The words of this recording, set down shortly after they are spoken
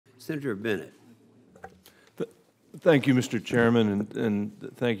Senator Bennet. Thank you, Mr. Chairman,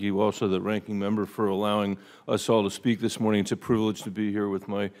 and thank you also the ranking member for allowing us all to speak this morning. It's a privilege to be here with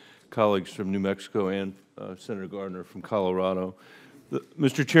my colleagues from New Mexico and Senator Gardner from Colorado.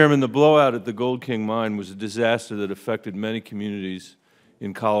 Mr. Chairman, the blowout at the Gold King mine was a disaster that affected many communities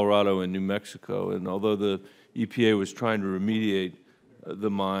in Colorado and New Mexico, and although the EPA was trying to remediate the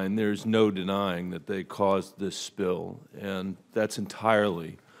mine, there's no denying that they caused this spill, and that's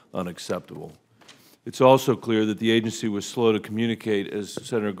entirely unacceptable. It's also clear that the agency was slow to communicate, as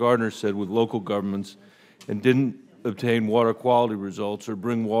Senator Gardner said, with local governments and didn't obtain water quality results or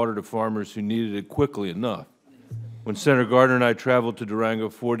bring water to farmers who needed it quickly enough. When Senator Gardner and I traveled to Durango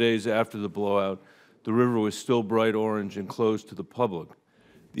 4 days after the blowout, the river was still bright orange and closed to the public.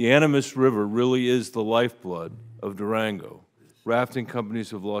 The Animas River really is the lifeblood of Durango. Rafting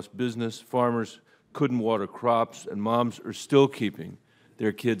companies have lost business, farmers couldn't water crops, and moms are still keeping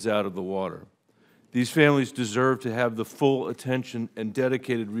their kids out of the water. These families deserve to have the full attention and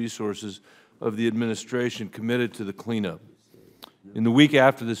dedicated resources of the administration committed to the cleanup. In the week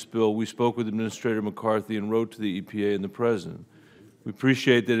after the spill, we spoke with Administrator McCarthy and wrote to the EPA and the President. We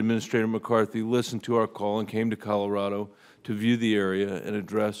appreciate that Administrator McCarthy listened to our call and came to Colorado to view the area and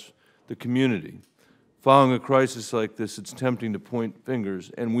address the community. Following a crisis like this, it's tempting to point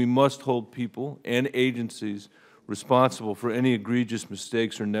fingers, and we must hold people and agencies responsible for any egregious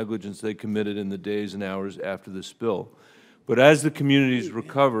mistakes or negligence they committed in the days and hours after the spill. But as the communities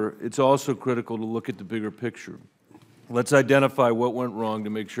recover, it's also critical to look at the bigger picture. Let's identify what went wrong to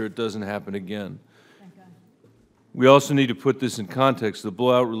make sure it doesn't happen again. We also need to put this in context. The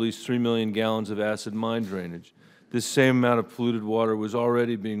blowout released 3 million gallons of acid mine drainage. This same amount of polluted water was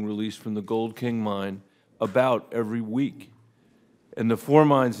already being released from the Gold King mine about every week. And the 4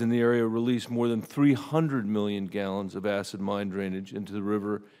 mines in the area release more than 300 million gallons of acid mine drainage into the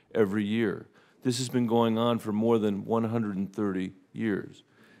river every year. This has been going on for more than 130 years.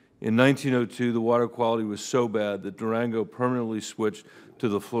 In 1902, the water quality was so bad that Durango permanently switched to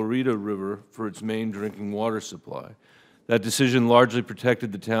the Florida River for its main drinking water supply. That decision largely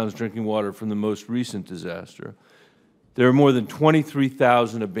protected the town's drinking water from the most recent disaster. There are more than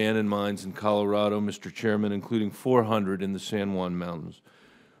 23,000 abandoned mines in Colorado, Mr. Chairman, including 400 in the San Juan Mountains.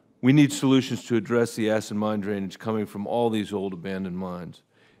 We need solutions to address the acid mine drainage coming from all these old abandoned mines.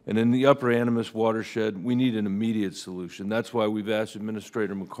 And in the Upper Animas watershed, we need an immediate solution. That's why we've asked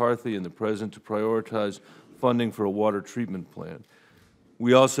Administrator McCarthy and the President to prioritize funding for a water treatment plant.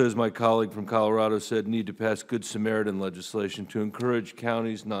 We also, as my colleague from Colorado said, need to pass Good Samaritan legislation to encourage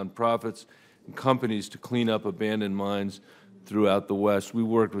counties, nonprofits, and companies to clean up abandoned mines throughout the West. We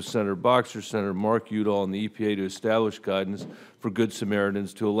worked with Senator Boxer, Senator Mark Udall, and the EPA to establish guidance for Good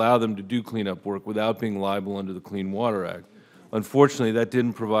Samaritans to allow them to do cleanup work without being liable under the Clean Water Act. Unfortunately, that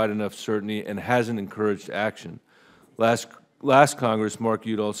didn't provide enough certainty and hasn't encouraged action. Last Congress, Mark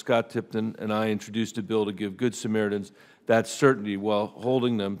Udall, Scott Tipton, and I introduced a bill to give Good Samaritans that certainty while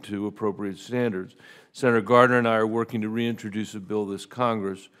holding them to appropriate standards. Senator Gardner and I are working to reintroduce a bill this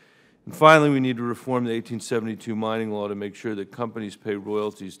Congress. And finally, we need to reform the 1872 mining law to make sure that companies pay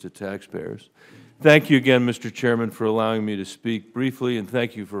royalties to taxpayers. Thank you again, Mr. Chairman, for allowing me to speak briefly, and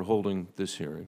thank you for holding this hearing.